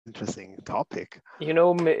interesting topic. You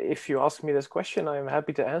know, if you ask me this question, I'm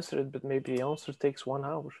happy to answer it, but maybe the answer takes 1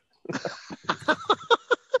 hour.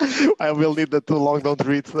 I will need the too long don't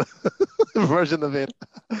read version of it.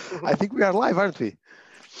 I think we are live, aren't we?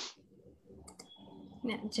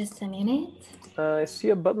 No, just a minute. I see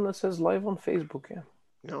a button that says live on Facebook. Yeah.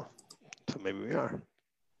 No, so maybe we are.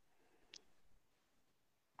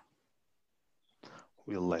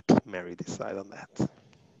 We'll let Mary decide on that.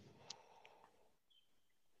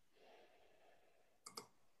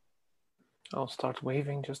 I'll start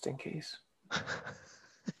waving just in case.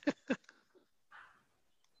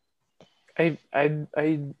 I've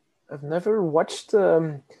never watched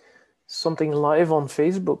something live on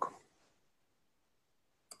Facebook.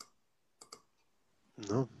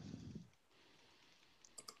 No.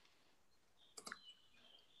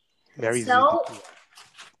 Mary's So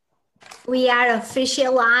we are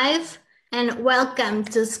official live, and welcome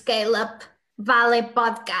to Scale Up Valley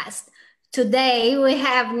podcast. Today we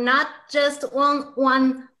have not just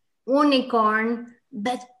one unicorn,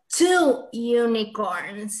 but 2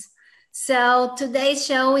 unicorns. So today's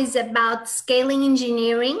show is about scaling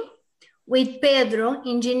engineering with Pedro,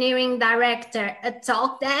 engineering director at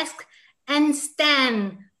Talkdesk, and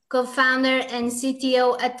Stan, co-founder and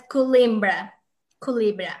CTO at Colibra.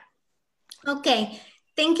 Okay,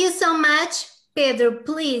 thank you so much, Pedro.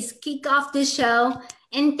 Please kick off the show,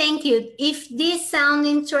 and thank you. If this sounds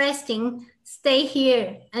interesting, stay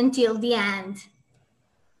here until the end.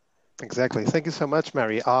 Exactly. Thank you so much,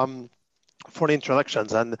 Mary, for the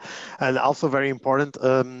introductions, and also very important.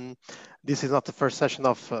 This is not the first session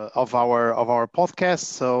of our podcast,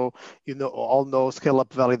 so all know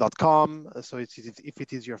scaleupvalley.com. So if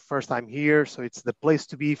it is your first time here, so it's the place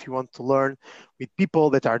to be if you want to learn with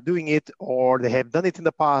people that are doing it or they have done it in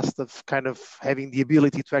the past, of kind of having the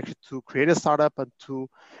ability to actually to create a startup and to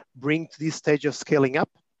bring to this stage of scaling up.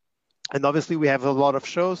 And obviously we have a lot of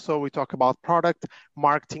shows, so we talk about product,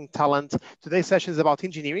 marketing, talent. Today's session is about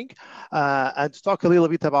engineering, and to talk a little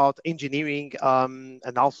bit about engineering,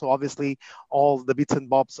 and also obviously all the bits and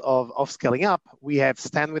bobs of scaling up. We have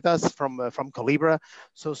Stan with us from Colibra.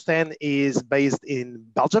 So Stan is based in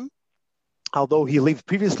Belgium, although he lived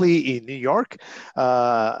previously in New York.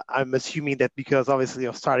 I'm assuming that because obviously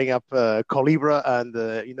of starting up Colibra, and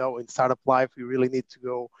in startup life, we really need to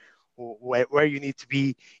go where you need to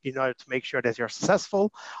be in order to make sure that you're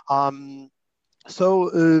successful. Stan,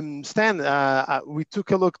 we took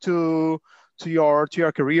a look to your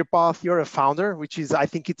career path. You're a founder, which is, I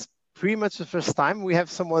think it's pretty much the first time we have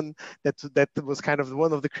someone that was kind of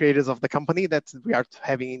one of the creators of the company that we are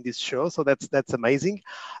having in this show. So that's amazing.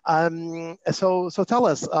 So tell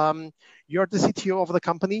us, you're the CTO of the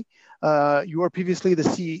company. You were previously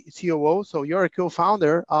the COO, so you're a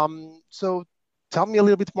co-founder. So tell me a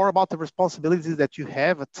little bit more about the responsibilities that you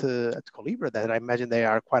have at Colibra. That I imagine they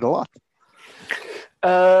are quite a lot.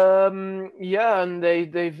 Yeah, and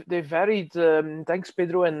they varied. Thanks,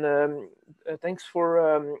 Pedro, and thanks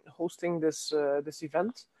for hosting this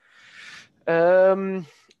event.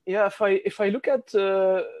 Yeah, if I look at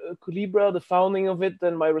Colibra, the founding of it,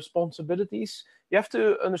 and my responsibilities, you have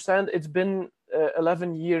to understand it's been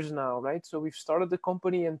 11 years now, right? So we've started the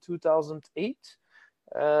company in 2008.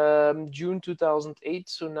 June 2008,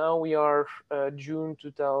 so now we are June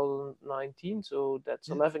 2019, so that's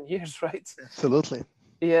 11 years, right? Absolutely.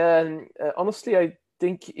 Yeah, and honestly, I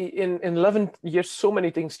think in 11 years, so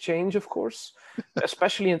many things change, of course,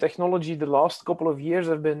 especially in technology. The last couple of years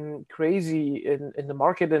have been crazy in the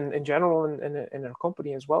market and in general, and in our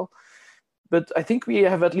company as well. But I think we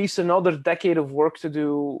have at least another decade of work to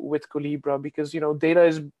do with Colibra, because data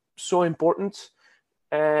is so important,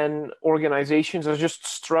 and organizations are just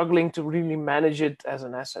struggling to really manage it as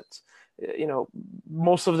an asset.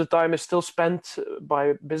 Most of the time is still spent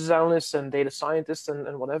by business analysts and data scientists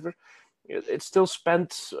and whatever. It's still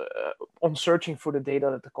spent on searching for the data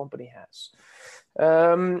that the company has.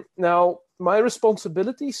 Now, my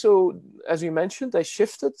responsibility, so as you mentioned, I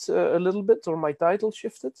shifted a little bit, or my title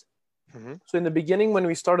shifted. Mm-hmm. So in the beginning, when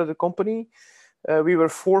we started the company, we were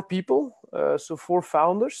 4 people, so 4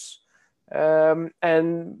 founders. And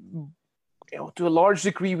to a large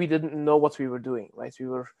degree, we didn't know what we were doing, right? We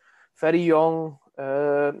were very young,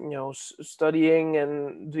 studying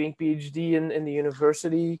and doing PhD in the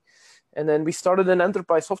university, and then we started an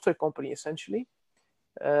enterprise software company essentially.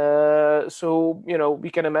 So we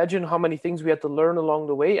can imagine how many things we had to learn along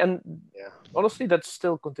the way, and honestly, that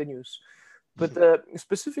still continues. But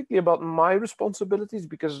specifically about my responsibilities,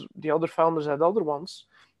 because the other founders had other ones.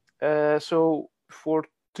 So for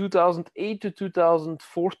 2008 to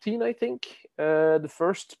 2014, I think, the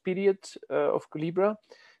first period of Colibra,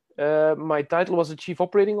 my title was the Chief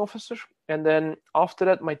Operating Officer. And then after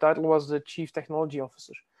that, my title was the Chief Technology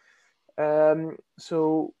Officer.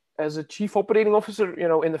 So as a Chief Operating Officer,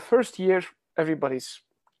 in the first year, everybody's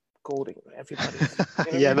coding. Everybody's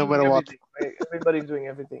no matter what. Right? Everybody's doing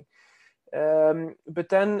everything. But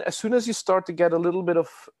then as soon as you start to get a little bit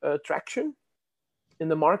of traction in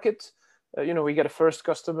the market, we get a first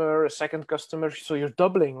customer, a second customer, so you're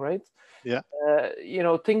doubling, right? Yeah.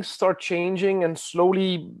 Things start changing, and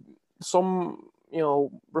slowly some,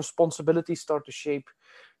 responsibilities start to shape.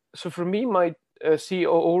 So for me, my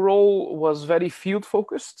COO role was very field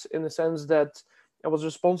focused, in the sense that I was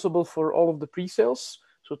responsible for all of the pre-sales,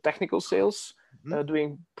 so technical sales,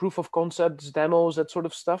 doing proof of concepts, demos, that sort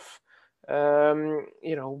of stuff,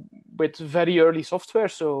 with very early software.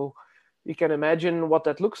 So you can imagine what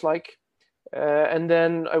that looks like. And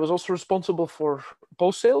then I was also responsible for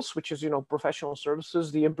post-sales, which is, professional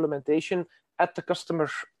services, the implementation at the customer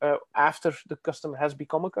after the customer has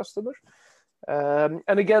become a customer.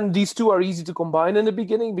 And again, these two are easy to combine in the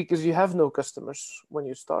beginning because you have no customers when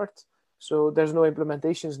you start. So there's no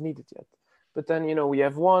implementations needed yet. But then, we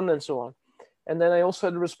have one, and so on. And then I also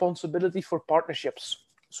had the responsibility for partnerships.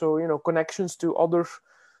 So, connections to other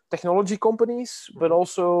technology companies, but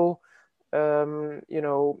also, Collibra,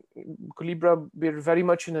 we're very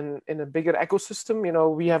much in a bigger ecosystem.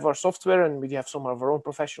 We have our software and we have some of our own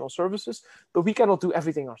professional services, but we cannot do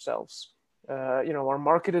everything ourselves. Our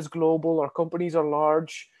market is global, our companies are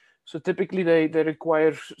large. So typically they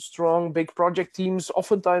require strong, big project teams,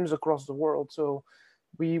 oftentimes across the world. So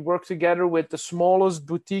we work together with the smallest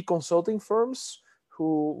boutique consulting firms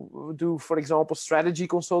who do, for example, strategy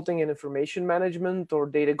consulting and information management or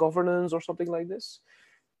data governance or something like this.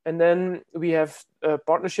 And then we have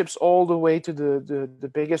partnerships all the way to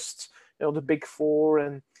the biggest, the Big Four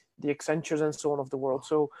and the Accentures and so on of the world.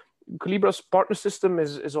 So Collibra's partner system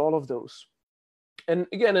is all of those. And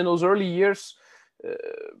again, in those early years,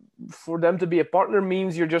 for them to be a partner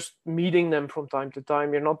means you're just meeting them from time to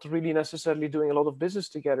time. You're not really necessarily doing a lot of business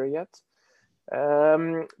together yet.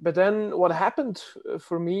 But then what happened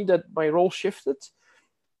for me, that my role shifted.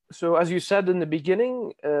 So as you said in the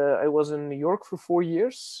beginning, I was in New York for 4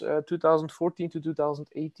 years, 2014 to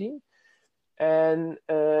 2018. And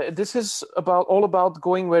this is all about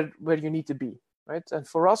going where you need to be, right? And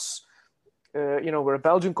for us, we're a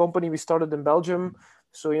Belgian company. We started in Belgium.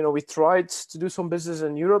 So, we tried to do some business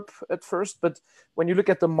in Europe at first. But when you look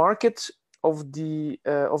at the market of the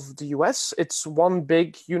US, it's one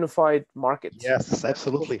big unified market. Yes,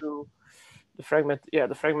 absolutely.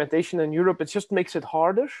 The fragmentation in Europe, it just makes it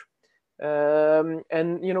harder.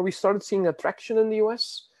 And we started seeing attraction in the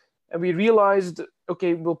US, and we realized,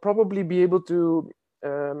 okay, we'll probably be able to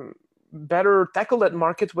better tackle that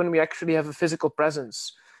market when we actually have a physical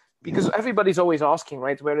presence, because everybody's always asking,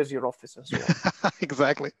 right, where is your office and so on.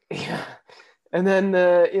 Exactly. Yeah. And then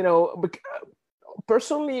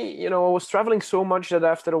personally, I was traveling so much that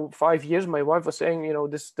after 5 years, my wife was saying,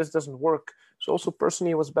 this doesn't work. So also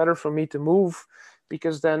personally, it was better for me to move,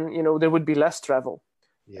 because then, there would be less travel.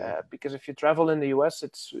 Yeah. Because if you travel in the US,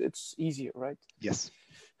 it's easier, right? Yes.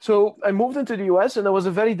 So I moved into the US, and it was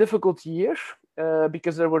a very difficult year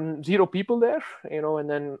because there were 0 people there, and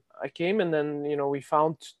then I came, and then, we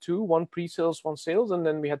found 2, one pre-sales, one sales, and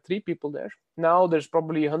then we had 3 people there. Now there's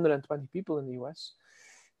probably 120 people in the US.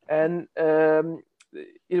 And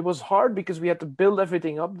it was hard because we had to build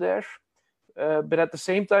everything up there. But at the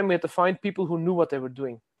same time, we had to find people who knew what they were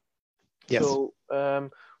doing. Yes. So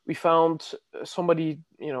we found somebody,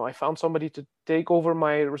 I found somebody to take over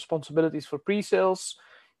my responsibilities for pre-sales,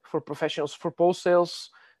 for professionals, for post-sales,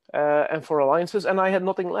 and for alliances. And I had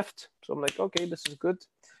nothing left. So I'm like, okay, this is good.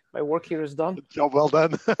 My work here is done. Job well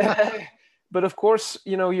done. But of course,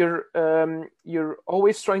 you're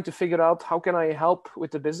always trying to figure out, how can I help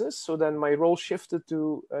with the business? So then my role shifted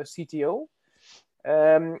to CTO.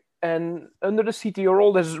 And under the CTO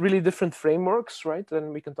role, there's really different frameworks, right?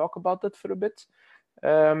 And we can talk about that for a bit.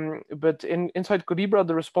 But inside Collibra,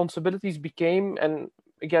 the responsibilities became, and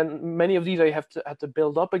again, many of these I had to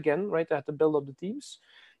build up again, right? I had to build up the teams.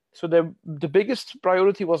 So the biggest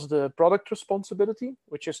priority was the product responsibility,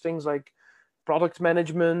 which is things like product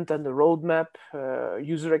management and the roadmap,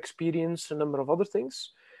 user experience, a number of other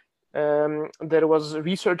things. There was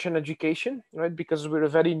research and education, right? Because we're a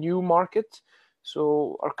very new market.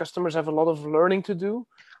 So our customers have a lot of learning to do.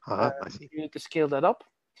 I see. You need to scale that up.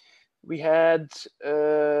 We had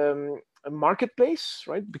a marketplace,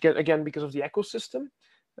 right? Because of the ecosystem.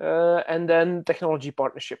 And then technology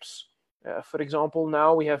partnerships. For example,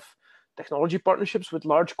 now we have technology partnerships with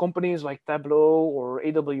large companies like Tableau or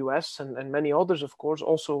AWS and many others, of course,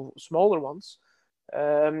 also smaller ones.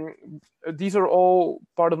 These are all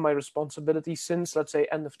part of my responsibility since, let's say,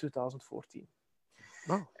 end of 2014.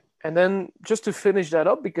 Oh. And then just to finish that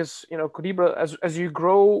up, because Collibra, as you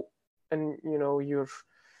grow, and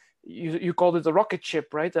you called it a rocket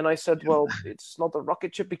ship, right? And I said, well, it's not a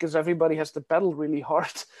rocket ship because everybody has to pedal really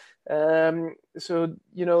hard. So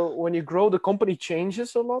when you grow, the company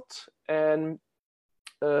changes a lot. And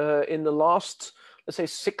in the last, let's say,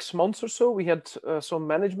 6 months or so, we had some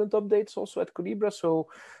management updates also at Collibra. So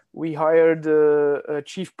we hired a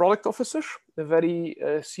chief product officer, a very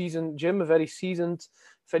seasoned Jim, a very seasoned,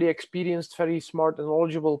 very experienced, very smart and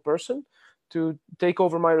knowledgeable person to take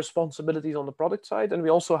over my responsibilities on the product side. And we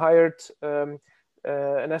also hired an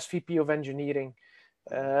SVP of engineering.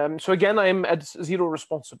 So again, I'm at 0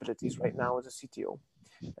 responsibilities right now as a CTO.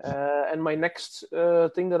 And my next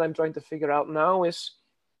thing that I'm trying to figure out now is,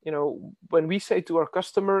 when we say to our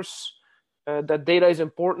customers that data is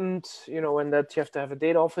important, and that you have to have a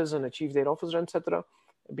data office and a chief data officer, etc.,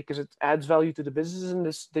 because it adds value to the business in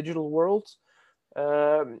this digital world.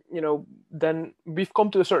 Then we've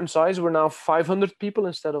come to a certain size. We're now 500 people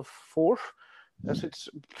instead of 4. So it's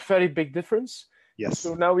a very big difference. Yes.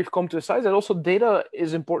 So now we've come to a size, and also data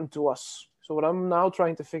is important to us. So what I'm now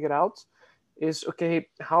trying to figure out is, okay,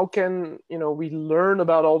 how can we learn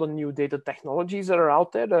about all the new data technologies that are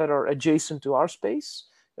out there that are adjacent to our space?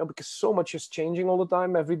 Because so much is changing all the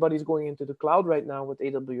time. Everybody's going into the cloud right now with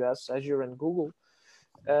AWS, Azure, and Google.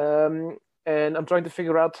 And I'm trying to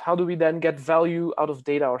figure out how do we then get value out of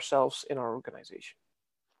data ourselves in our organization.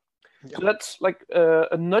 Yeah. So that's like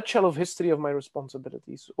a nutshell of history of my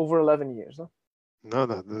responsibilities over 11 years. Huh? No,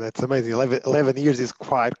 that's amazing. 11 years is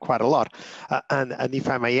quite a lot. And if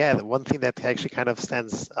I may add, one thing that actually kind of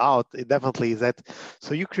stands out, definitely, is that,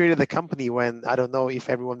 so you created the company when, I don't know if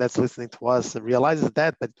everyone that's listening to us realizes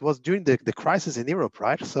that, but it was during the crisis in Europe,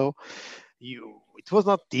 right? So it was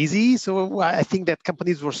not easy. So I think that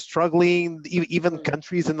companies were struggling, even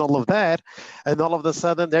countries and all of that. And all of a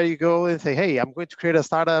sudden, there you go and say, hey, I'm going to create a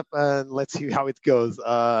startup and let's see how it goes.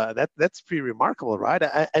 That's pretty remarkable, right?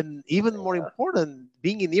 And even more important,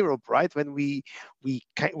 being in Europe, right? When we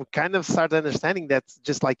kind of start understanding that,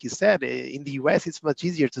 just like you said, in the US, it's much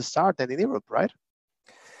easier to start than in Europe, right?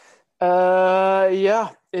 Yeah,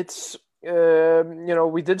 it's...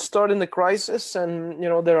 we did start in the crisis, and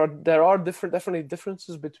there are definitely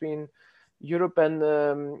differences between Europe and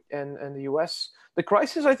the US. The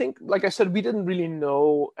crisis, I think, like I said, we didn't really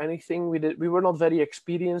know anything. We were not very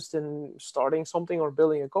experienced in starting something or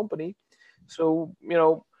building a company. So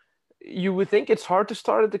you would think it's hard to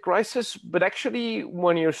start at the crisis, but actually,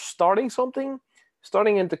 when you're starting something,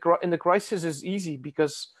 starting in the crisis is easy,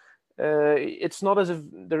 because it's not as if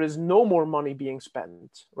there is no more money being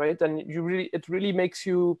spent, right? And it really makes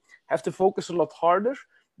you have to focus a lot harder,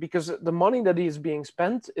 because the money that is being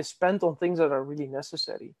spent is spent on things that are really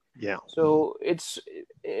necessary. Yeah. So it's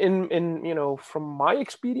in from my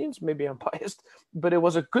experience, maybe I'm biased, but it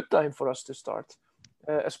was a good time for us to start,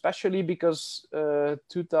 especially because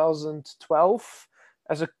 2012,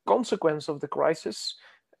 as a consequence of the crisis,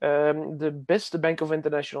 the BIS, the Bank of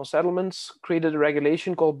International Settlements, created a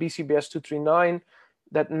regulation called BCBS 239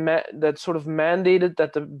 that sort of mandated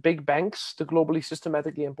that the big banks, the globally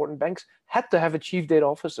systematically important banks, had to have a chief data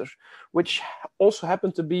officer, which also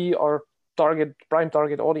happened to be our prime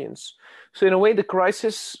target audience. So in a way, the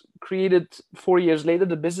crisis created 4 years later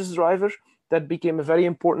the business driver that became a very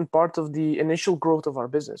important part of the initial growth of our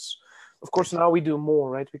business. Of course, now we do more,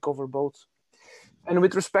 right? We cover both. And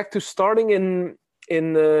with respect to starting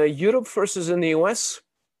in Europe versus in the US,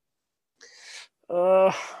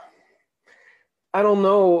 I don't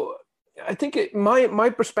know. I think my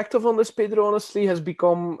perspective on this, Pedro, honestly, has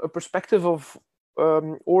become a perspective of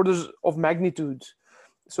orders of magnitude.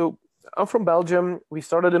 So I'm from Belgium. We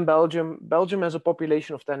started in Belgium. Belgium has a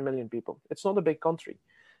population of 10 million people. It's not a big country.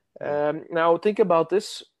 Now, think about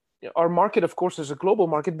this. Our market, of course, is a global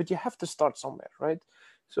market, but you have to start somewhere, right?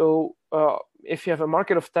 So if you have a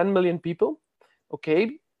market of 10 million people,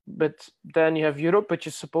 okay, but then you have Europe, which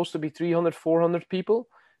is supposed to be 300, 400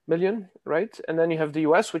 million, right? And then you have the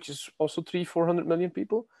US, which is also 300-400 million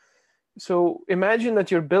people. So imagine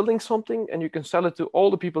that you're building something and you can sell it to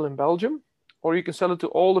all the people in Belgium, or you can sell it to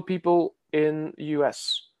all the people in the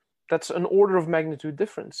US. That's an order of magnitude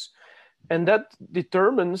difference. And that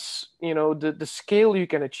determines, the scale you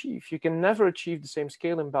can achieve. You can never achieve the same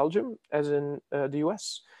scale in Belgium as in the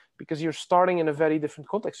US, because you're starting in a very different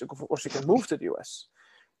context. Of course, you can move to the US.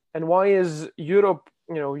 And why is Europe,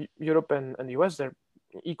 Europe and the US, they're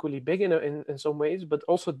equally big in some ways, but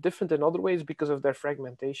also different in other ways because of their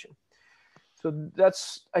fragmentation. So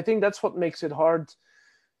I think that's what makes it hard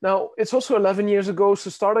Now, it's also 11 years ago, so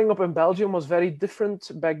starting up in Belgium was very different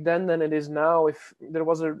back then than it is now. If there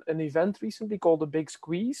was an event recently called the Big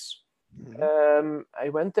Squeeze, I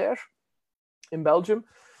went there in Belgium,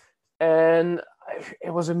 and I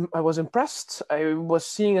was impressed. I was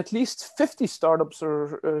seeing at least 50 startups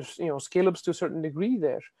or scale-ups to a certain degree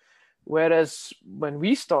there, whereas when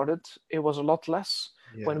we started, it was a lot less.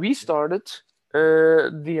 Yeah. When we started,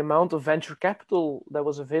 the amount of venture capital that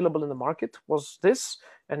was available in the market was this,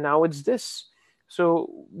 and now it's this. So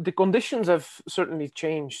the conditions have certainly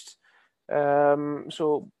changed.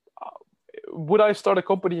 Would I start a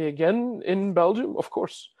company again in Belgium? Of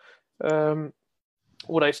course.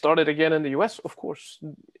 Would I start it again in the US? Of course.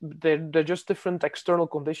 They're just different external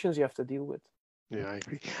conditions you have to deal with. Yeah, I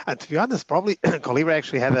agree. And to be honest, probably Collibra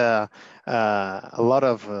actually had a lot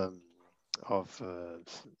of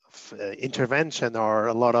intervention or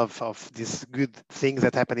a lot of these good things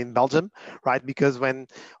that happen in Belgium, right? Because when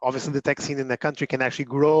obviously the tech scene in the country can actually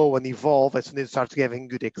grow and evolve as soon as it starts having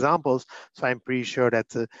good examples. So I'm pretty sure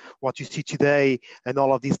that what you see today and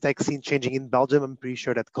all of these tech scene changing in Belgium, I'm pretty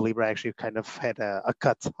sure that Collibra actually kind of had a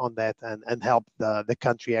cut on that and helped the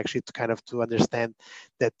country actually to kind of to understand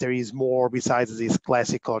that there is more besides these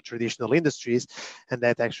classical or traditional industries, and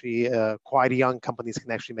that actually quite young companies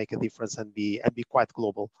can actually make a difference and be quite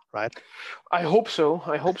global, right? I hope so.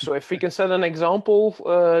 If we can set an example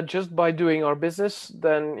just by doing our business,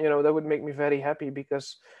 then that would make me very happy,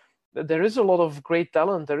 because there is a lot of great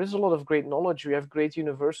talent. There is a lot of great knowledge. We have great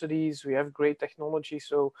universities. We have great technology.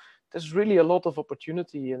 So there's really a lot of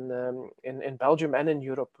opportunity in Belgium and in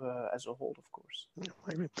Europe as a whole, of course.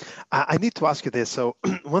 I agree. I need to ask you this. So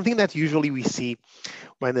one thing that usually we see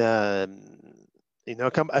when a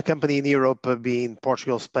company in Europe, being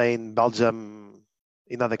Portugal, Spain, Belgium,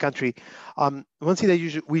 another country, one thing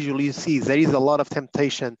that we usually see is there is a lot of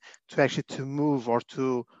temptation to actually to move or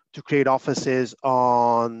to create offices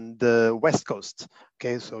on the West Coast.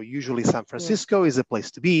 Okay, so usually San Francisco is a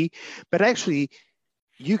place to be, but actually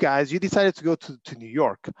you decided to go to New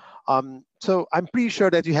York. So I'm pretty sure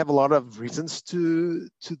that you have a lot of reasons to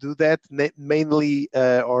do that, mainly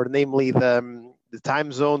or namely the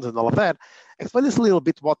time zones and all of that. Explain us a little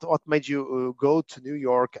bit what made you go to New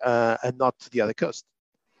York and not to the other coast.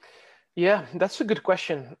 Yeah, that's a good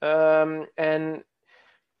question. And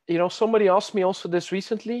somebody asked me also this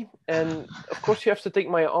recently, and of course you have to take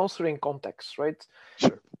my answer in context, right?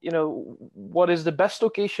 Sure. What is the best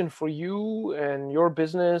location for you and your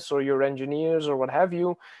business or your engineers or what have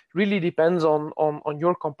you really depends on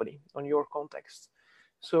your company, on your context.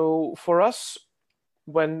 So for us,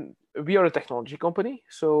 when we are a technology company,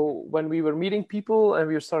 so when we were meeting people and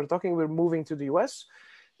we started talking, we're moving to the US,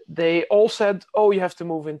 they all said, oh, you have to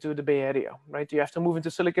move into the Bay Area, right? You have to move into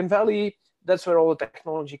Silicon Valley. That's where all the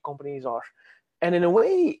technology companies are. And in a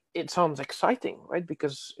way, it sounds exciting, right?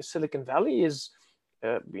 Because Silicon Valley is,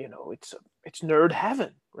 it's nerd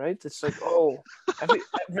heaven, right? It's like, oh,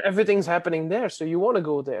 everything's happening there. So you want to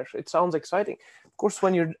go there. It sounds exciting. Of course,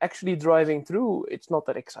 when you're actually driving through, it's not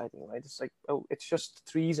that exciting, right? It's like, oh, it's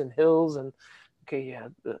just trees and hills and okay, yeah.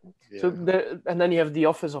 So and then you have the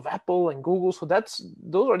office of Apple and Google. So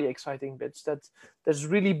those are the exciting bits. That there's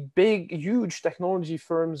really big, huge technology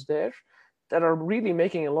firms there that are really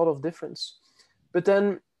making a lot of difference. But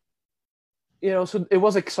then, so it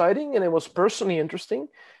was exciting and it was personally interesting.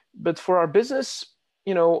 But for our business,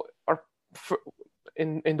 in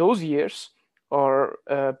those years, our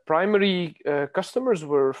primary customers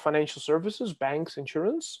were financial services, banks,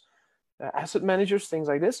 insurance, asset managers, things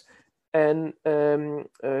like this. And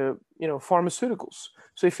pharmaceuticals.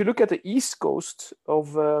 So if you look at the East Coast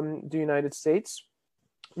of the United States,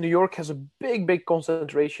 New York has a big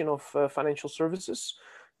concentration of financial services,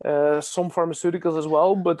 some pharmaceuticals as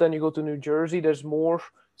well. But then you go to New Jersey, there's more.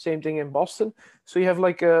 Same thing in Boston. So you have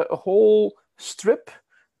like a whole strip,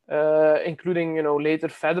 including later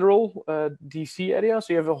federal DC area.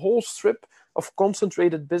 So you have a whole strip of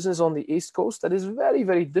concentrated business on the East Coast that is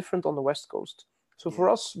very different on the West Coast. So for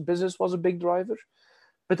us, business was a big driver.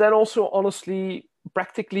 But then also, honestly,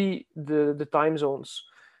 practically the time zones.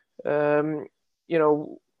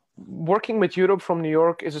 Working with Europe from New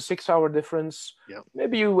York is a 6-hour difference. Yeah.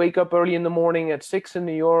 Maybe you wake up early in the morning at 6 in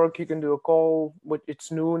New York. You can do a call,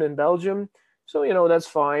 it's noon in Belgium. So, that's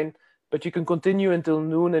fine. But you can continue until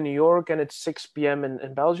noon in New York and it's 6 p.m.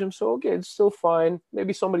 in Belgium. So, okay, it's still fine.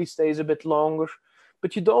 Maybe somebody stays a bit longer.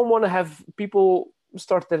 But you don't want to have people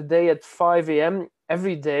start their day at 5 a.m.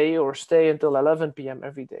 every day or stay until 11 p.m.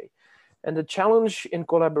 every day. And the challenge in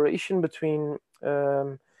collaboration between,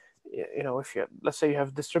 if let's say you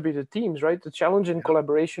have distributed teams, right? The challenge in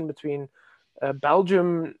collaboration between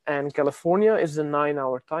Belgium and California is the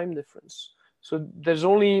 9-hour time difference. So there's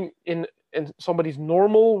only in somebody's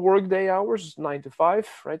normal workday hours, 9 to 5,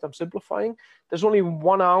 right? I'm simplifying. There's only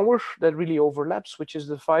 1 hour that really overlaps, which is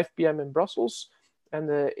the 5 p.m. in Brussels and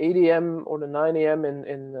the 8 a.m. or the 9 a.m.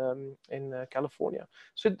 in California.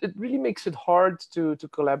 So it really makes it hard to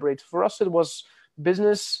collaborate. For us, it was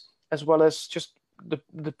business as well as just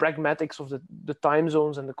the pragmatics of the time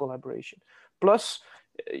zones and the collaboration. Plus,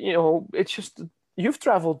 it's just, you've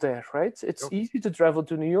traveled there, right? It's easy to travel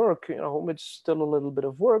to New York. It's still a little bit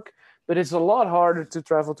of work, but it's a lot harder to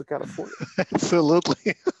travel to California.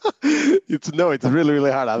 Absolutely. It's really,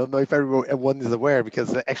 really hard. I don't know if everyone is aware,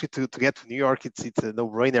 because actually to get to New York, it's a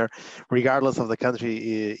no-brainer, regardless of the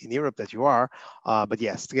country in Europe that you are. But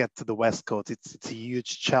yes, to get to the West Coast, it's a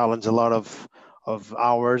huge challenge. A lot of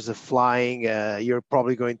hours of flying. You're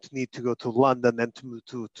probably going to need to go to London and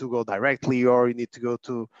to go directly, or you need to go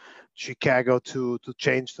to Chicago to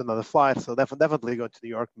change to another flight. So definitely going to New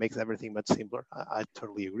York makes everything much simpler. I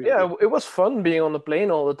totally agree. Yeah, with you. It was fun being on the plane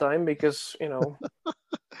all the time because,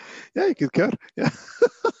 Yeah, you could. Yeah.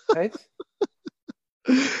 Right?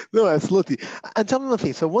 No, absolutely. And tell me one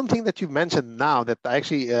thing. So one thing that you've mentioned now that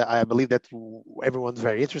actually I believe that everyone's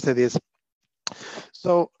very interested is,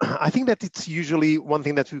 so I think that it's usually one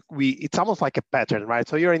thing that it's almost like a pattern, right?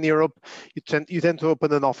 So you're in Europe, you tend to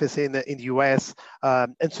open an office in the US,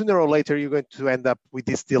 and sooner or later you're going to end up with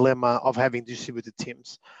this dilemma of having distributed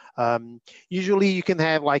teams. Usually you can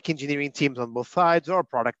have like engineering teams on both sides, or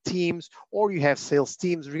product teams, or you have sales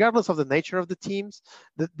teams. Regardless of the nature of the teams,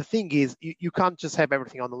 the thing is you can't just have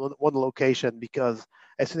everything on one location, because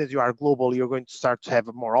as soon as you are global, you're going to start to have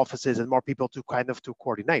more offices and more people to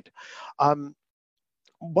coordinate.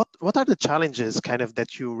 What are the challenges kind of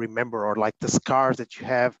that you remember, or like the scars that you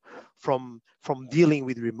have from dealing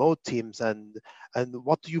with remote teams, and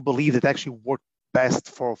what do you believe that actually worked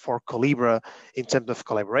best for Collibra in terms of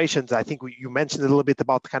collaborations? I think you mentioned a little bit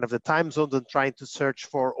about kind of the time zones and trying to search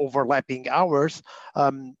for overlapping hours.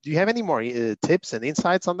 Do you have any more tips and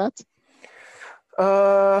insights on that?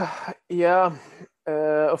 Yeah,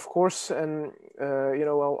 of course, and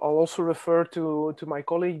I'll also refer to my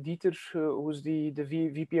colleague Dieter, who's the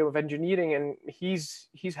VP of engineering, and he's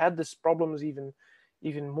had these problems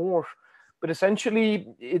even more. But essentially,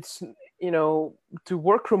 it's to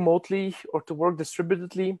work remotely or to work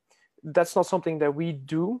distributedly, that's not something that we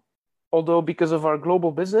do. Although because of our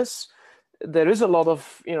global business, there is a lot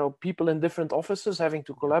of people in different offices having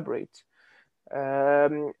to collaborate.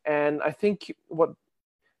 And I think what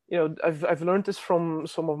I've learned this from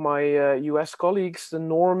some of my US colleagues, the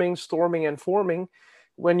norming, storming, and forming.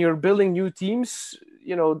 When you're building new teams,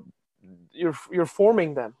 you're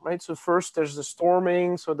forming them, right? So first there's the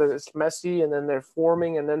storming, so that it's messy, and then they're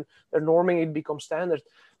forming, and then they're norming, it becomes standard.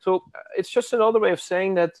 So it's just another way of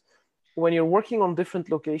saying that when you're working on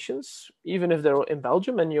different locations, even if they're in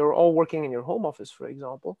Belgium and you're all working in your home office, for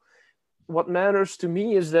example, what matters to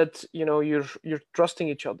me is that you're trusting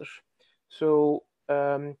each other. So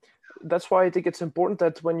that's why I think it's important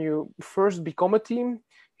that when you first become a team,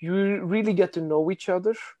 you really get to know each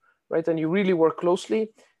other, right? And you really work closely.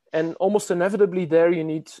 And almost inevitably there, you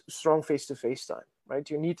need strong face-to-face time, right?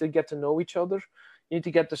 You need to get to know each other. You need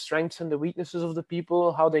to get the strengths and the weaknesses of the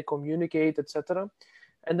people, how they communicate, etc.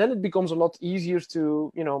 And then it becomes a lot easier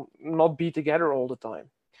to, not be together all the time.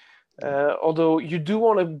 Although you do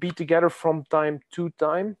want to be together from time to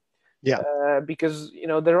time. Yeah. Because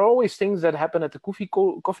there are always things that happen at the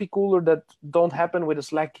coffee cooler that don't happen with a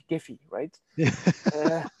Slack Giphy, right?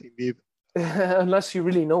 Indeed. Unless you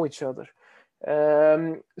really know each other.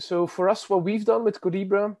 So for us, what we've done with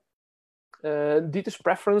Collibra, Dieter's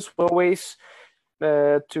preference was always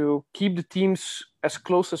to keep the teams as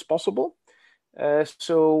close as possible.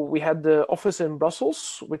 So we had the office in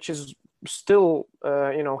Brussels, which is still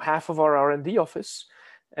half of our R&D office.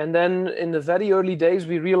 And then in the very early days,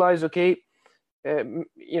 we realized, okay,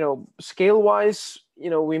 scale-wise,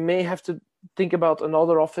 we may have to think about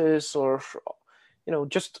another office, or,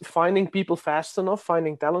 just finding people fast enough,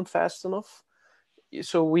 finding talent fast enough.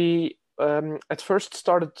 So we at first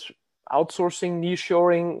started outsourcing,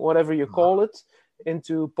 nearshoring, whatever you call it,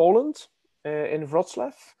 into Poland, in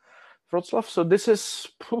Wrocław. So this is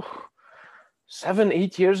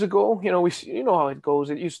 7-8 years ago. You know how it goes.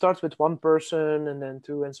 You start with one person, and then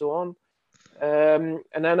two, and so on. And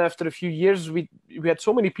then after a few years, we had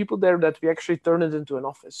so many people there that we actually turned it into an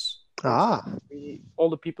office. All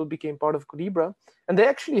the people became part of Collibra, and they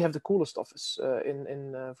actually have the coolest office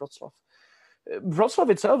in Wrocław. Wrocław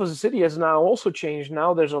itself as a city has now also changed.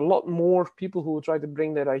 Now there's a lot more people who try to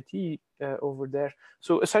bring their IT over there.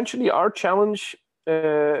 So essentially, our challenge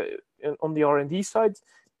on the R&D side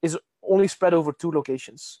is only spread over 2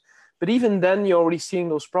 locations. But even then, you're already seeing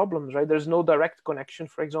those problems, right? There's no direct connection,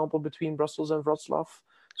 for example, between Brussels and Wrocław.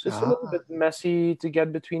 So it's a little bit messy to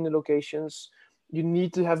get between the locations. You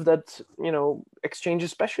need to have that, exchange,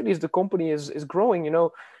 especially as the company is growing.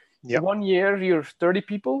 Yep. 1 year you're 30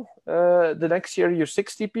 people, the next year you're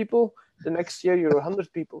 60 people, the next year you're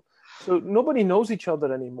 100 people. So nobody knows each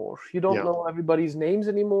other anymore. You don't know everybody's names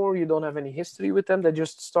anymore. You don't have any history with them. They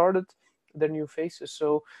just started. They're new faces.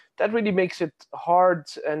 So that really makes it hard,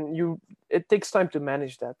 and it takes time to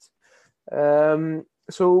manage that.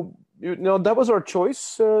 So that was our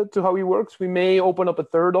choice to how we worked. We may open up a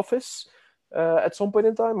third office at some point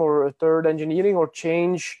in time, or a third engineering, or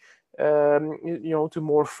change to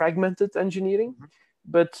more fragmented engineering. Mm-hmm.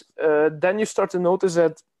 But then you start to notice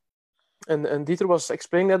that, and Dieter was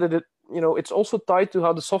explaining that it's also tied to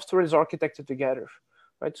how the software is architected together,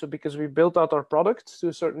 right? So because we built out our product to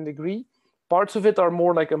a certain degree, parts of it are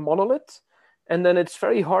more like a monolith, and then it's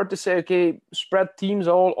very hard to say, okay, spread teams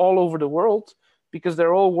all over the world, because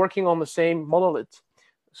they're all working on the same monolith.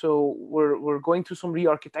 So we're going through some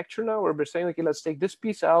re-architecture now, where we're saying, okay, let's take this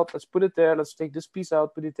piece out, let's put it there, let's take this piece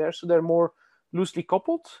out, put it there. So they're more loosely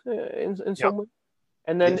coupled in some way.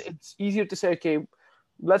 And then it's easier to say, okay,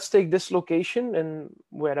 let's take this location and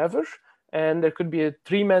wherever, and there could be a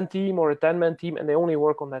 3-man team or a 10-man team, and they only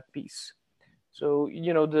work on that piece. So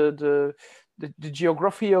the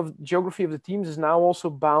geography of the teams is now also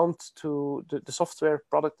bound to the software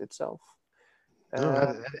product itself.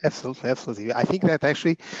 No, absolutely. I think that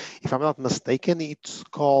actually, if I'm not mistaken, it's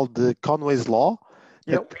called the Conway's Law.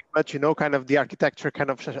 That pretty much, kind of the architecture kind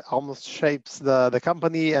of almost shapes the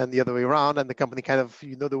company, and the other way around, and the company kind of,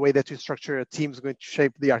 the way that you structure a team is going to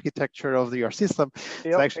shape the architecture of your system.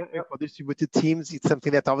 So actually, for distributed teams, it's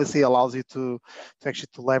something that obviously allows you to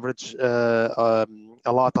leverage a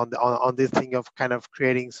lot on this thing of kind of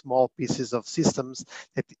creating small pieces of systems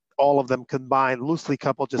that all of them combined, loosely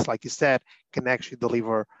coupled, just like you said, can actually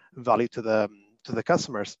deliver value to the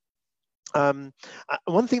customers.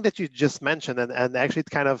 One thing that you just mentioned, and actually it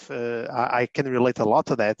kind of I can relate a lot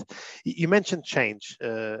to that. You mentioned change.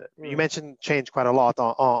 You mentioned change quite a lot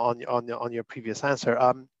on your previous answer.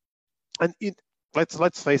 And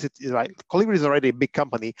let's face it, right? Colibri is already a big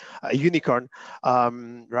company, a unicorn,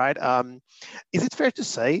 right? Is it fair to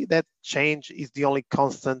say that change is the only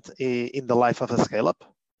constant in the life of a scale-up?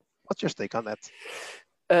 What's your take on that?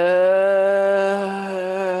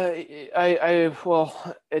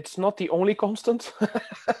 Well, it's not the only constant.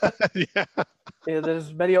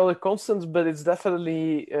 There's many other constants, but it's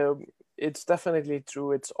definitely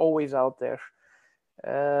true. It's always out there.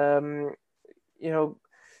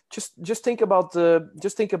 Just think about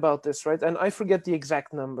this, right? And I forget the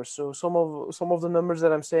exact numbers, so some of the numbers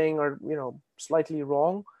that I'm saying are slightly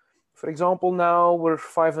wrong. For example, now we're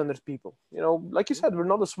 500 people. Like you said, we're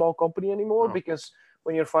not a small company anymore, because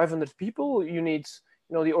when you're 500 people, you need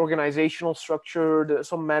the organizational structure,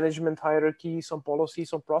 some management hierarchy, some policy,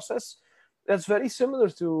 some process. That's very similar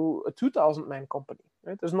to a 2,000-man company,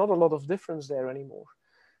 right? There's not a lot of difference there anymore.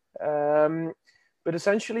 But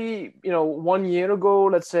essentially, 1 year ago,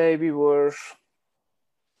 let's say we were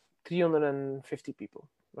 350 people,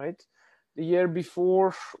 right? The year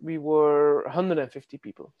before, we were 150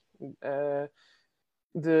 people. The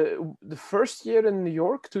first year in New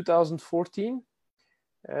York, 2014,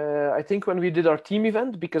 I think when we did our team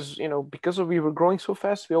event, because we were growing so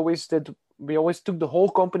fast, we always took the whole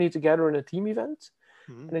company together in a team event.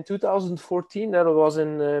 Mm-hmm. And in 2014, that was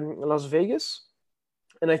in Las Vegas.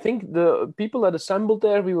 And I think the people that assembled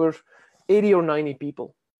there, we were 80 or 90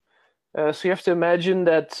 people. So you have to imagine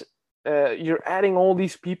that you're adding all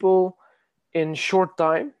these people in short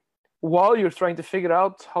time, while you're trying to figure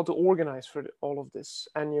out how to organize for all of this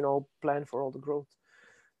and plan for all the growth.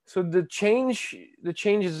 So the change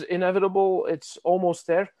is inevitable. It's almost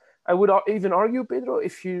there. I would even argue, Pedro,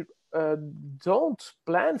 if you don't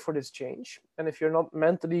plan for this change, and if you're not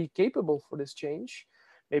mentally capable for this change,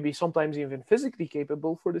 maybe sometimes even physically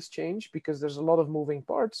capable for this change, because there's a lot of moving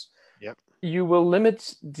parts, you will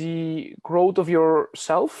limit the growth of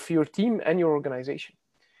yourself, your team, and your organization.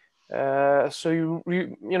 So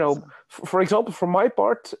for example, for my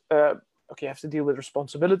part, I have to deal with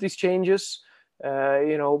responsibilities changes,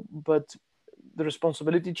 but the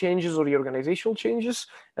responsibility changes or the organizational changes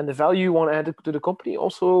and the value you want to add to the company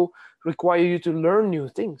also require you to learn new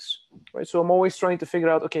things, right? So I'm always trying to figure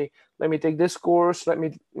out, okay, let me take this course, let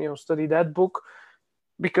me study that book,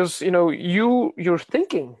 because your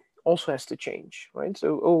thinking also has to change, right?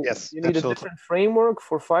 So you need a different framework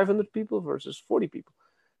for 500 people versus 40 people.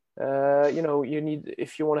 You need,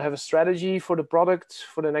 if you want to have a strategy for the product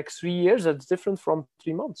for the next 3 years, that's different from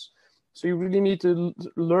 3 months. So you really need to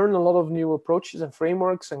learn a lot of new approaches and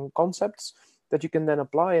frameworks and concepts that you can then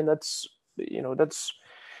apply. And that's,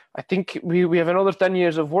 I think we have another 10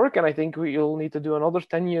 years of work, and I think we'll need to do another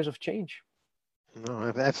 10 years of change.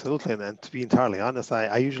 No, absolutely. And to be entirely honest,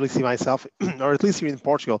 I usually see myself, or at least here in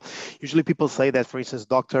Portugal, usually people say that, for instance,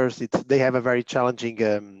 doctors, they have a very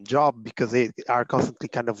challenging job because they are constantly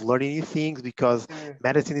kind of learning new things because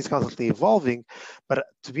medicine is constantly evolving. But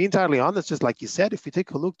to be entirely honest, just like you said, if we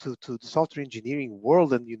take a look to the software engineering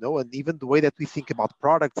world and, and even the way that we think about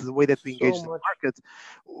products, the way that we engage in the market,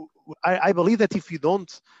 I believe that if you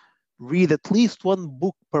don't read at least one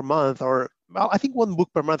book per month, or well, I think one book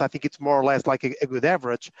per month, I think it's more or less like a good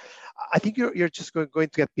average. I think you're just going to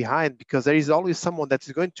get behind, because there is always someone that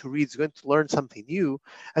is going to read, is going to learn something new,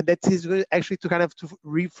 and that is going actually to kind of to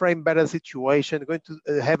reframe better situation, going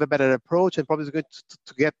to have a better approach, and probably is going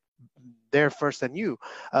to get there first than you.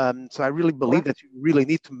 So I really believe that you really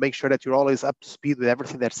need to make sure that you're always up to speed with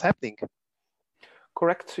everything that's happening.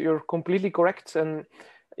 Correct. You're completely correct. And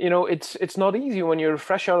it's not easy when you're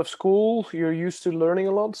fresh out of school. You're used to learning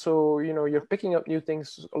a lot, so you're picking up new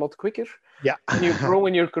things a lot quicker. Yeah. When you grow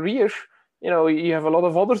in your career, you have a lot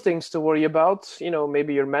of other things to worry about.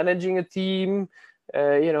 Maybe you're managing a team.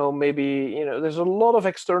 Maybe there's a lot of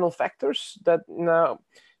external factors that now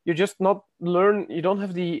you're just not learn. You don't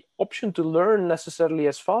have the option to learn necessarily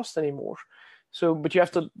as fast anymore. So, but you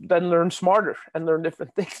have to then learn smarter and learn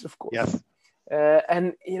different things, of course. Yes.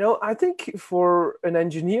 And I think for an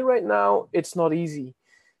engineer right now, it's not easy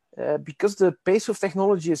because the pace of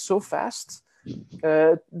technology is so fast.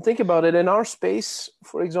 Think about it. In our space,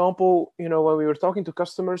 for example, when we were talking to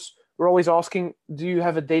customers, we're always asking, do you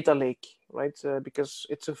have a data lake, right? Because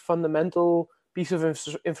it's a fundamental piece of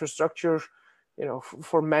infrastructure,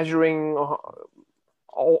 for measuring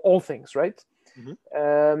all things, right?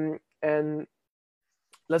 Mm-hmm. And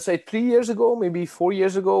let's say 3 years ago, maybe 4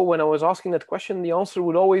 years ago, when I was asking that question, the answer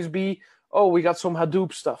would always be, oh, we got some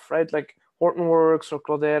Hadoop stuff, right? Like Hortonworks or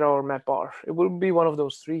Cloudera or MapR. It would be one of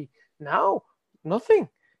those three. Now, nothing.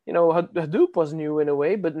 Hadoop was new in a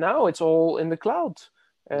way, but now it's all in the cloud.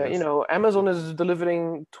 Yes. Amazon is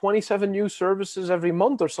delivering 27 new services every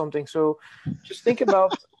month or something. So just think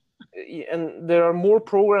about, and there are more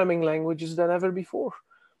programming languages than ever before.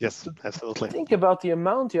 Yes, absolutely. Think about the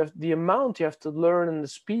amount you have to learn, and the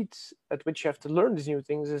speed at which you have to learn these new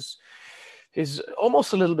things is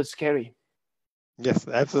almost a little bit scary. Yes,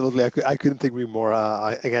 absolutely. I couldn't agree more.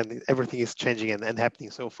 Again, everything is changing and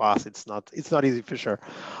happening so fast. It's not easy for sure.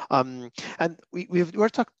 And we're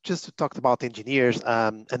talked about engineers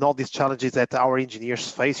and all these challenges that our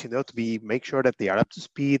engineers face. To make sure that they are up to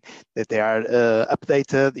speed, that they are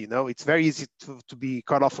updated. It's very easy to be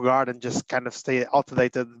caught off guard and just kind of stay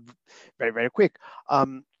outdated very, very quick.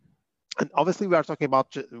 And obviously, we are talking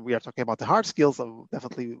about the hard skills. So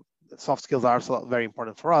definitely, soft skills are also very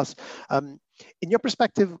important for us. In your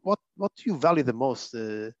perspective, what do you value the most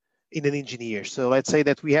in an engineer? So let's say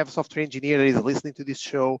that we have a software engineer that is listening to this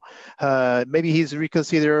show. Maybe he's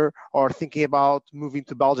reconsider or thinking about moving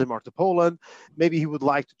to Belgium or to Poland. Maybe he would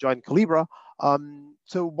like to join Collibra.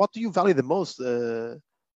 So what do you value the most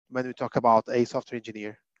when we talk about a software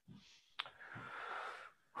engineer?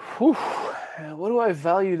 What do I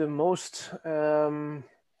value the most?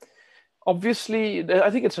 Obviously,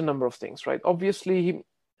 I think it's a number of things, right? Obviously,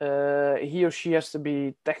 he or she has to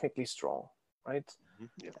be technically strong, right?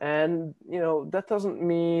 Yeah. And that doesn't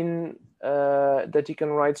mean that you can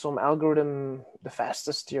write some algorithm the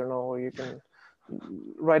fastest, or you can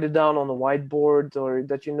write it down on a whiteboard, or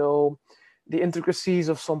that the intricacies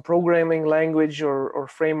of some programming language or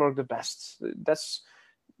framework the best.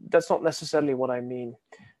 That's not necessarily what I mean.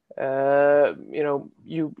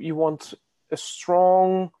 You want a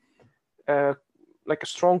strong, like a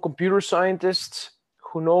strong computer scientist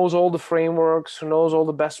who knows all the frameworks, who knows all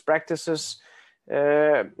the best practices,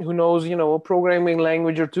 who knows, a programming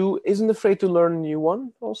language or two, isn't afraid to learn a new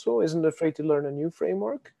one also, isn't afraid to learn a new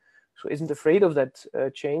framework, so isn't afraid of that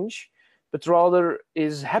change, but rather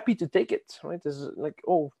is happy to take it, right? Is like,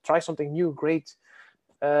 oh, try something new, great.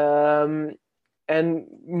 And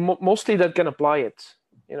mostly that can apply it,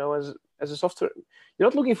 as a software. You're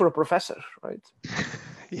not looking for a professor, right?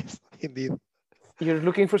 Yes, indeed. You're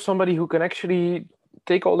looking for somebody who can actually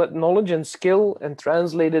take all that knowledge and skill and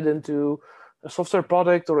translate it into a software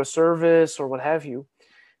product or a service or what have you.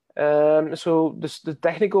 So the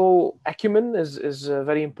technical acumen is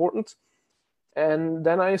very important. And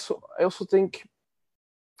then I also think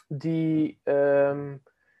the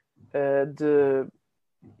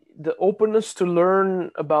the openness to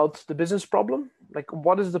learn about the business problem, like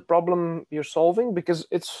what is the problem you're solving, because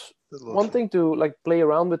it's one thing to like play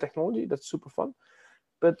around with technology, that's super fun,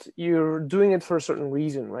 but you're doing it for a certain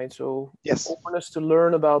reason, right? So Yes. openness to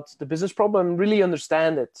learn about the business problem and really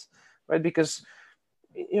understand it, right? Because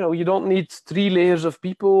you don't need 3 layers of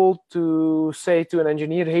people to say to an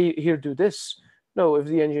engineer, hey, here, do this. No, if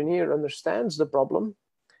the engineer understands the problem,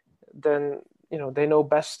 then they know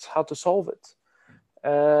best how to solve it.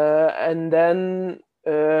 And then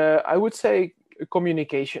I would say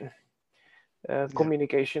communication.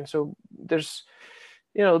 Communication. So there's,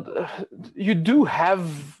 you do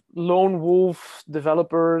have lone wolf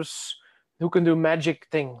developers who can do magic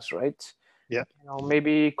things, right? Yeah.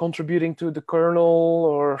 Maybe contributing to the kernel,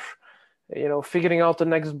 or figuring out the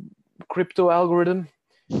next crypto algorithm,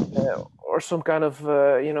 or some kind of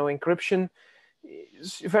encryption.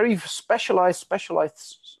 It's very specialized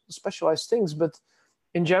things. But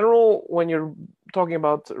in general, when you're talking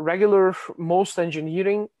about regular most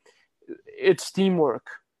engineering, it's teamwork,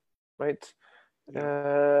 right?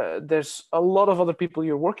 Yeah. There's a lot of other people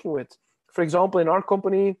you're working with. For example, in our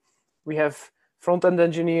company, we have front-end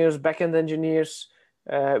engineers, back-end engineers,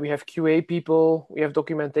 we have QA people, we have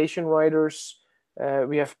documentation writers,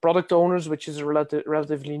 we have product owners, which is a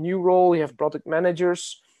relatively new role. We have product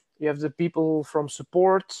managers, you have the people from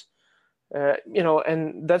support,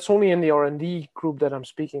 and that's only in the R&D group that I'm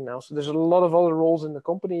speaking now. So there's a lot of other roles in the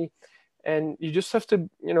company, and you just have to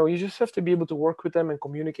be able to work with them and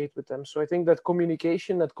communicate with them. So I think that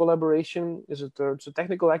communication, that collaboration is a third. So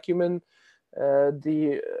technical acumen,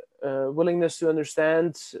 the willingness to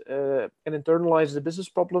understand and internalize the business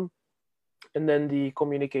problem, and then the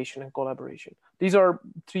communication and collaboration. These are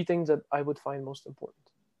 3 things that I would find most important.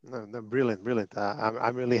 No, brilliant.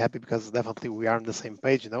 I'm really happy because definitely we are on the same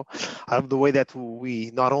page. I love the way that we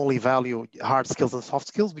not only value hard skills and soft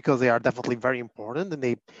skills, because they are definitely very important, and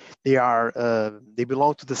they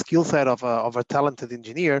belong to the skill set of a talented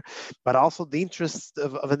engineer, but also the interest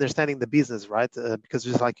of understanding the business, right? Because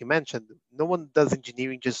just like you mentioned, no one does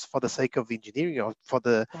engineering just for the sake of engineering or for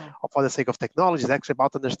the sake of technology. It's actually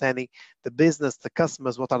about understanding the business, the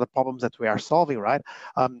customers, what are the problems that we are solving, right?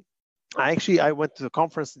 I went to a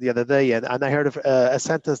conference the other day, and I heard of a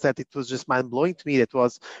sentence that it was just mind-blowing to me. That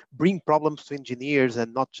was, bring problems to engineers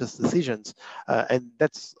and not just decisions. And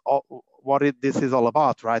that's what this is all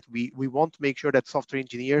about, right? We want to make sure that software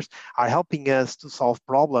engineers are helping us to solve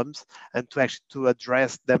problems and to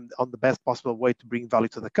address them on the best possible way to bring value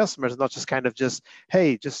to the customers, not just kind of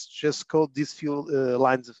hey, just code these few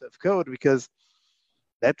lines of code, because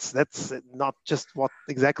that's not just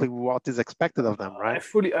exactly what is expected of them, right?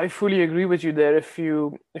 I fully agree with you there. If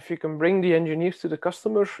you can bring the engineers to the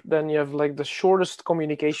customer, then you have like the shortest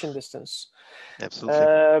communication distance.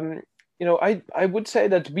 Absolutely. I would say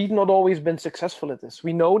that we've not always been successful at this.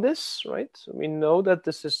 We know this, right? We know that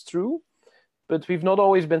this is true, but we've not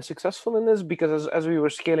always been successful in this, because as we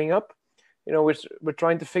were scaling up, we're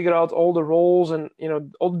trying to figure out all the roles, and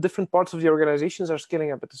all the different parts of the organizations are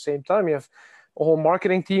scaling up at the same time. You have a whole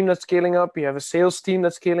marketing team that's scaling up. You have a sales team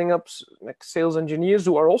that's scaling up, like sales engineers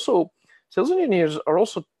are also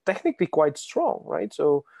technically quite strong, right?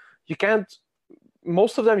 So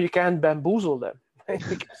most of them you can't bamboozle them, right?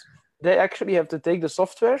 Because they actually have to take the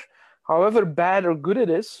software, however bad or good it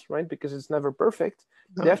is, right? Because it's never perfect.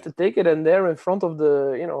 They have to take it, and they're in front of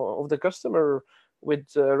the customer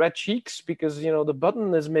with red cheeks, because the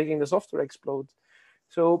button is making the software explode.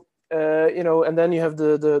 So and then you have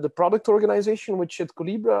the product organization, which at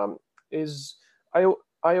Collibra is, I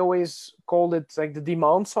always called it like the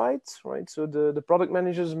demand side, right? So the product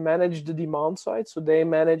managers manage the demand side. So they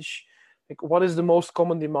manage like what is the most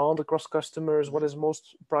common demand across customers, what is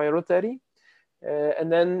most priority. And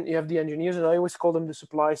then you have the engineers, and I always call them the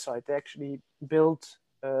supply side. They actually build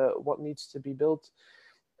what needs to be built.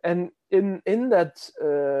 And in that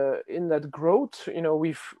growth,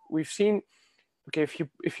 we've seen, okay,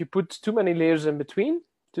 if you put too many layers in between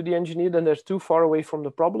to the engineer, then they're too far away from the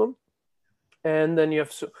problem, and then you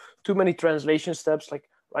have too many translation steps, like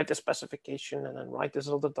write a specification and then write this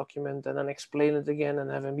other document and then explain it again and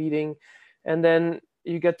have a meeting, and then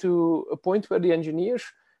you get to a point where the engineer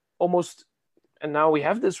almost, and now we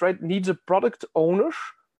have this, right, needs a product owner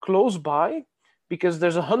close by, because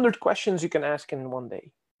there's 100 questions you can ask in one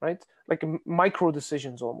day, right? Like micro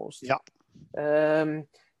decisions almost. Yeah.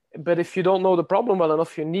 But if you don't know the problem well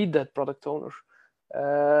enough, you need that product owner.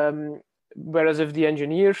 Whereas if the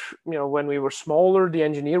engineer, when we were smaller, the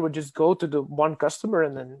engineer would just go to the one customer,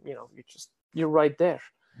 and then you're right there.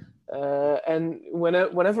 And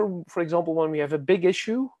whenever, for example, when we have a big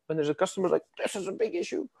issue, when there's a customer like, this is a big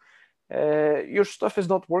issue, your stuff is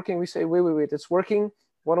not working. We say, wait, it's working.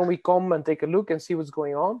 Why don't we come and take a look and see what's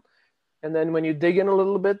going on? And then when you dig in a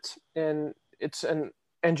little bit, and it's an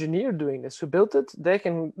engineer doing this who built it, they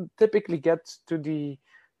can typically get to the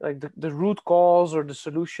root cause or the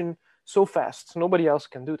solution so fast. Nobody else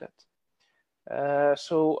can do that.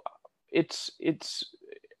 So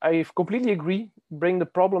I completely agree. Bring the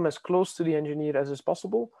problem as close to the engineer as is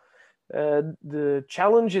possible. The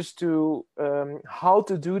challenge is to how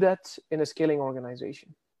to do that in a scaling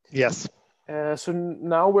organization. Yes. So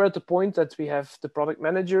now we're at the point that we have the product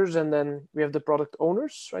managers, and then we have the product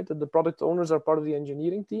owners, right? The product owners are part of the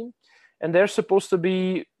engineering team, and they're supposed to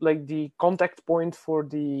be like the contact point for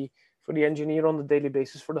the engineer on the daily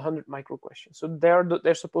basis for the 100 micro questions. So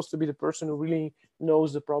they're supposed to be the person who really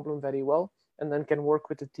knows the problem very well, and then can work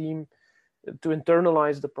with the team to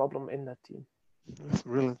internalize the problem in that team. That's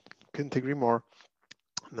really, couldn't agree more.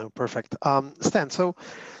 No, perfect. Stan, so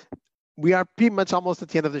we are pretty much almost at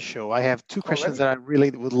the end of the show. I have two questions that I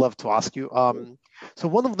really would love to ask you. So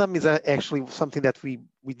one of them is actually something that we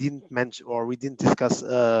didn't mention or we didn't discuss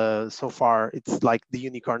so far. It's like the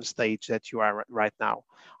unicorn stage that you are right now.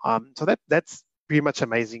 So that's pretty much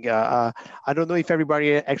amazing. I don't know if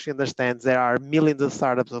everybody actually understands. There are millions of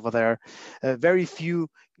startups over there. Very few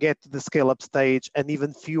get to the scale-up stage, and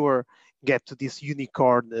even fewer get to this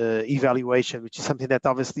unicorn evaluation, which is something that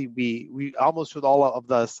obviously we almost should all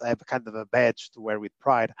of us have kind of a badge to wear with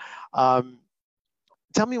pride.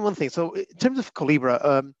 Tell me one thing. So in terms of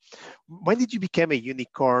Collibra, when did you become a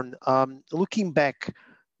unicorn? Looking back,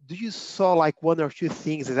 do you saw like one or two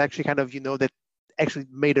things that actually kind of, that actually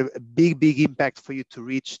made a big impact for you to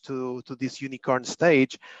reach to this unicorn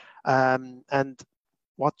stage? And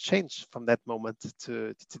what changed from that moment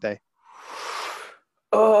to today?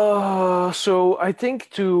 So I think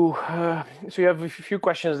so you have a few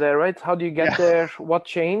questions there, right? How do you get there? What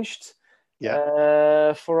changed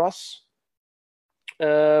for us?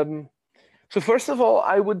 So first of all,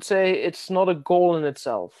 I would say it's not a goal in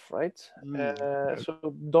itself, right?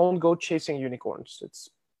 So don't go chasing unicorns. It's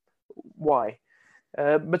why.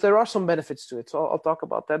 But there are some benefits to it. So I'll talk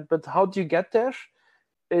about that. But how do you get there?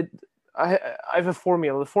 I have a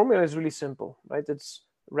formula. The formula is really simple, right? It's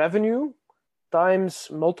revenue times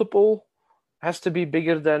multiple has to be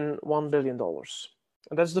bigger than $1 billion.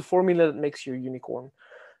 And that's the formula that makes you a unicorn.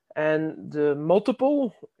 And the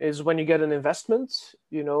multiple is when you get an investment,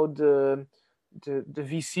 the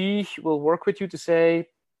VC will work with you to say,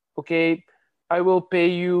 okay, I will pay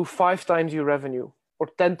you 5 times your revenue or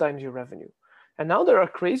 10 times your revenue. And now there are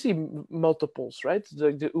crazy multiples, right?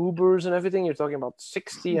 The Ubers and everything, you're talking about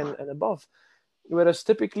 60 and above. Whereas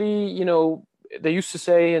typically, they used to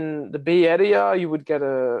say in the Bay Area, you would get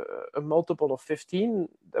a multiple of 15.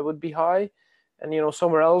 That would be high. And,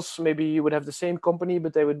 somewhere else, maybe you would have the same company,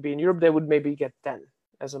 but they would be in Europe, they would maybe get 10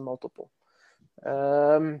 as a multiple.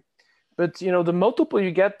 But, the multiple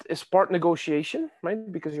you get is part negotiation,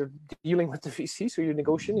 right? Because you're dealing with the VC. So you're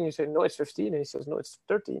negotiating and you say, no, it's 15. And he says, no, it's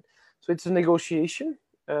 13. So it's a negotiation.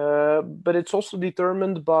 But it's also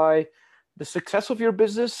determined by the success of your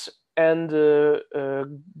business and the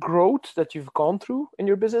growth that you've gone through in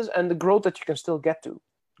your business and the growth that you can still get to.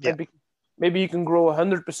 Yeah. Maybe you can grow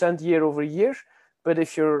 100% year over year, but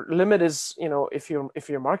if your limit is, if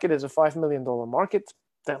your market is a $5 million market,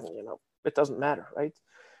 then it doesn't matter, right?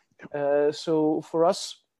 So for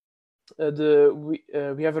us,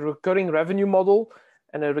 we have a recurring revenue model,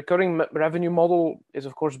 and a recurring revenue model is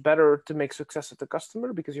of course better to make success at the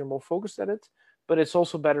customer because you're more focused at it. But it's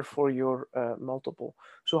also better for your multiple.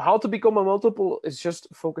 So how to become a multiple is just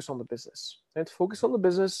focus on the business. Right? Focus on the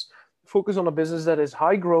business. Focus on a business that is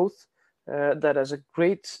high growth, that has a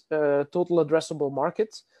great total addressable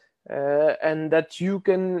market, and that you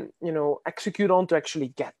can execute on to actually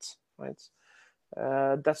get. Right?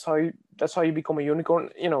 That's how you become a unicorn.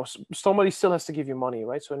 Somebody still has to give you money,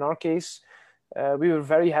 right? So in our case, we were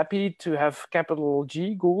very happy to have Capital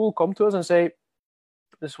G, Google, come to us and say,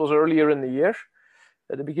 this was earlier in the year.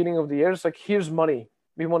 At the beginning of the year, it's like, here's money.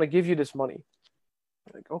 We want to give you this money.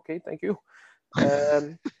 Like, okay, thank you.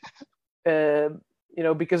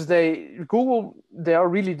 Because Google, they are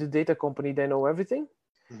really the data company. They know everything.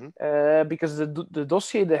 Mm-hmm. Because the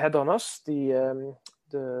dossier they had on us, the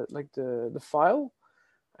file,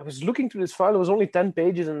 I was looking through this file. It was only 10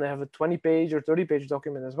 pages, and they have a 20-page or 30-page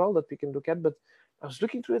document as well that we can look at. But I was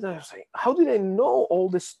looking through it, and I was like, how do they know all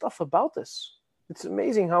this stuff about us? It's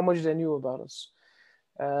amazing how much they knew about us.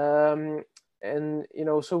 So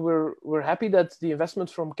we're happy that the investment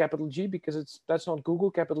from Capital G, because that's not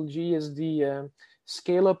Google. Capital G is the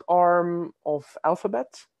scale-up arm of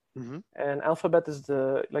Alphabet, mm-hmm. and Alphabet is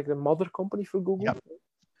the mother company for Google. Yep.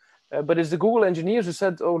 But it's the Google engineers who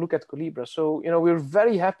said, oh, look at Collibra. So, we're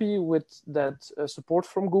very happy with that support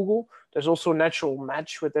from Google. There's also a natural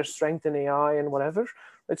match with their strength in AI and whatever.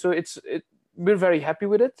 Right? So we're very happy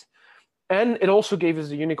with it. And it also gave us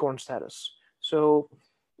the unicorn status. So,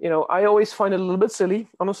 I always find it a little bit silly,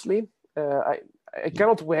 honestly. I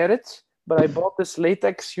cannot wear it, but I bought this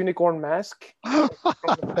latex unicorn mask.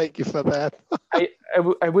 Thank you for that.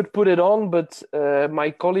 I would put it on, but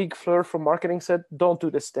my colleague Fleur from marketing said, don't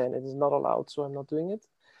do this then. It is not allowed, so I'm not doing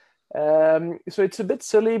it. So it's a bit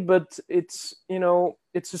silly, but it's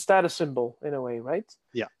a status symbol in a way, right?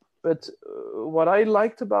 Yeah. But what I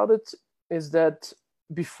liked about it is that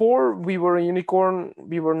before we were a unicorn,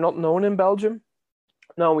 we were not known in Belgium.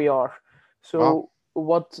 Now we are. So Wow.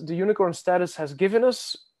 What the unicorn status has given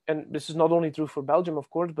us, and this is not only true for Belgium, of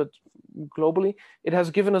course, but globally, it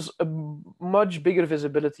has given us a much bigger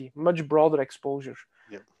visibility, much broader exposure.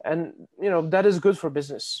 Yeah. And, that is good for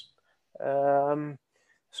business.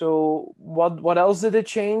 So what else did it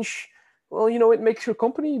change? Well, it makes your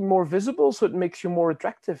company more visible, so it makes you more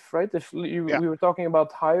attractive, right? If we were talking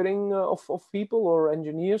about hiring of people or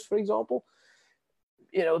engineers, for example,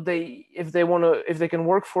 if they can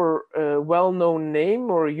work for a well-known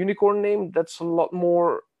name or a unicorn name, that's a lot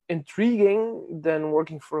more intriguing than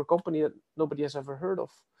working for a company that nobody has ever heard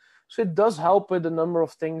of. So it does help with a number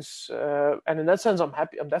of things, and in that sense, I'm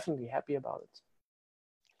happy. I'm definitely happy about it.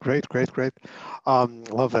 Great.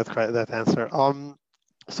 Love that answer.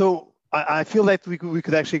 So I feel that we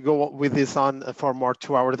could actually go with this on for more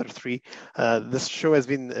 2 hours or 3. This show has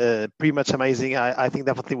been pretty much amazing. I think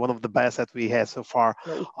definitely one of the best that we had so far.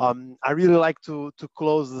 I really like to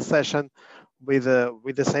close the session with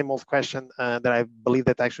the same old question that I believe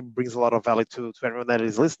that actually brings a lot of value to everyone that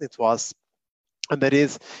is listening to us, and that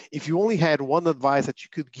is, if you only had one advice that you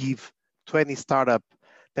could give to any startup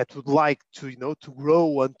that would like to to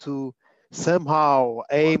grow and to somehow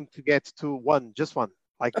aim to get to just one,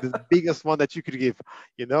 like the biggest one that you could give,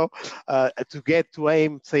 to get to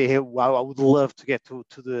aim, say, hey, wow, I would love to get to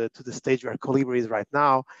the stage where Collibra is right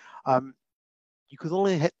now. You could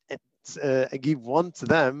only give one to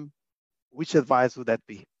them. Which advice would that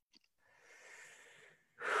be?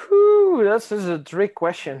 Whew, that's a trick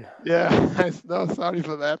question. Yeah, no, sorry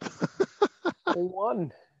for that.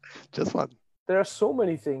 One. Just one. There are so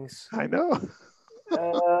many things. I know.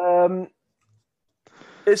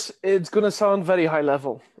 It's going to sound very high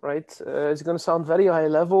level, right? It's going to sound very high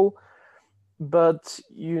level, but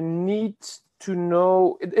you need to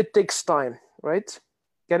know it takes time, right?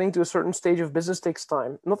 Getting to a certain stage of business takes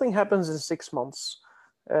time. Nothing happens in 6 months.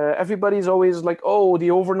 Everybody's always like, oh,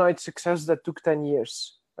 the overnight success that took 10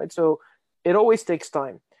 years, right? So it always takes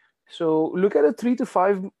time. So look at a 3 to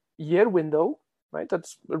 5 year window, right?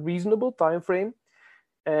 That's a reasonable time frame.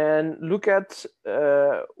 And look at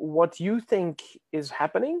what you think is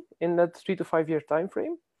happening in that 3 to 5 year time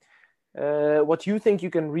frame, what you think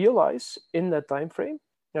you can realize in that time frame,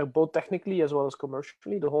 both technically as well as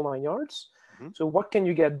commercially, the whole 9 yards. Mm-hmm. So what can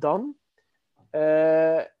you get done?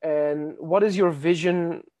 And what is your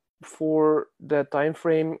vision for that time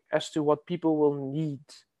frame as to what people will need,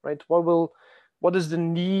 right? What is the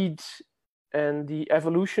need and the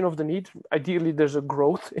evolution of the need? Ideally, there's a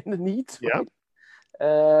growth in the need, right?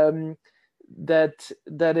 That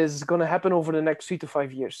is going to happen over the next 3 to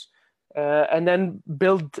 5 years, and then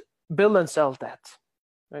build and sell that,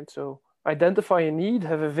 right? So identify a need,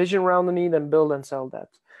 have a vision around the need, and build and sell that.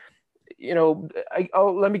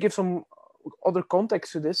 Let me give some other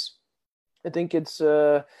context to this. I think it's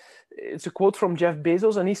a quote from Jeff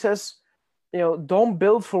Bezos, and he says, don't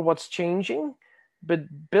build for what's changing,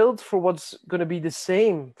 but build for what's going to be the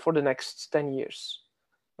same for the next 10 years.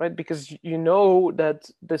 Right? Because you know that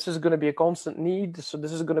this is going to be a constant need, so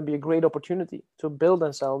this is going to be a great opportunity to build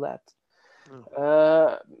and sell that.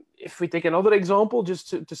 If we take another example,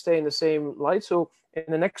 just to stay in the same light, so in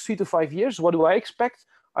the next 3 to 5 years, what do I expect?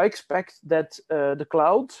 I expect that the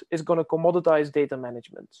cloud is going to commoditize data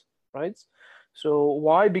management, right? So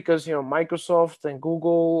why? Because Microsoft and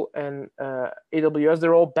Google and AWS,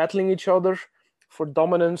 they're all battling each other for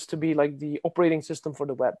dominance to be like the operating system for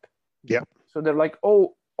the web. Yeah. So they're like,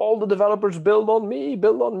 oh, all the developers build on me,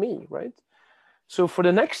 right? So for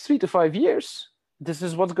the next 3 to 5 years, this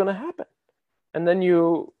is what's going to happen. And then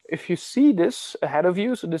if you see this ahead of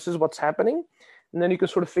you, so this is what's happening, and then you can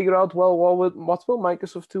sort of figure out, well, what will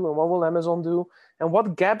Microsoft do, and what will Amazon do, and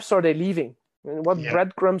what gaps are they leaving, and what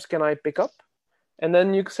breadcrumbs can I pick up? And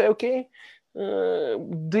then you can say, okay,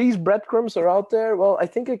 these breadcrumbs are out there. Well, I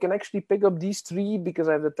think I can actually pick up these 3 because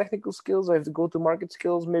I have the technical skills, I have the go-to-market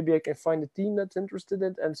skills. Maybe I can find a team that's interested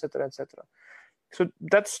in it, etc., etc. So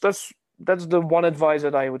that's that's the one advice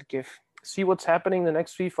that I would give. See what's happening the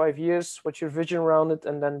next 3-5 years, what's your vision around it,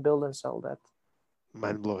 and then build and sell that.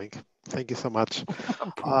 Mind-blowing. Thank you so much.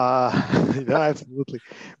 Yeah, absolutely.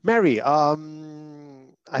 Mary, I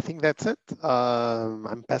think that's it.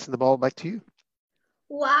 I'm passing the ball back to you.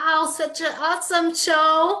 Wow, such an awesome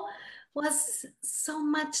show. Was so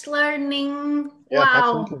much learning. Yeah,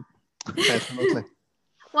 Wow. Absolutely.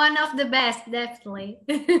 One of the best, definitely.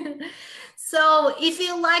 So if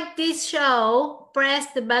you like this show,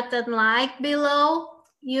 press the button like below.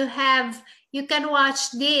 You can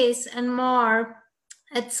watch this and more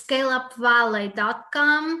at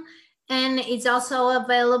scaleupvalley.com, and it's also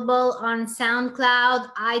available on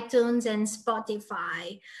SoundCloud, iTunes, and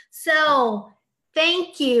Spotify. So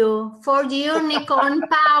thank you for the unicorn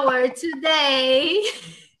power today,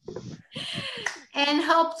 and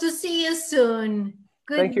hope to see you soon.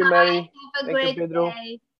 Goodbye. Thank you, Mary. Have a Thank you, great Pedro.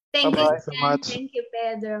 day. Thank Bye-bye. you, Thank you so Sam. much. Thank you,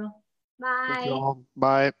 Pedro. Bye. Thank you all.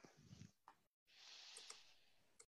 Bye.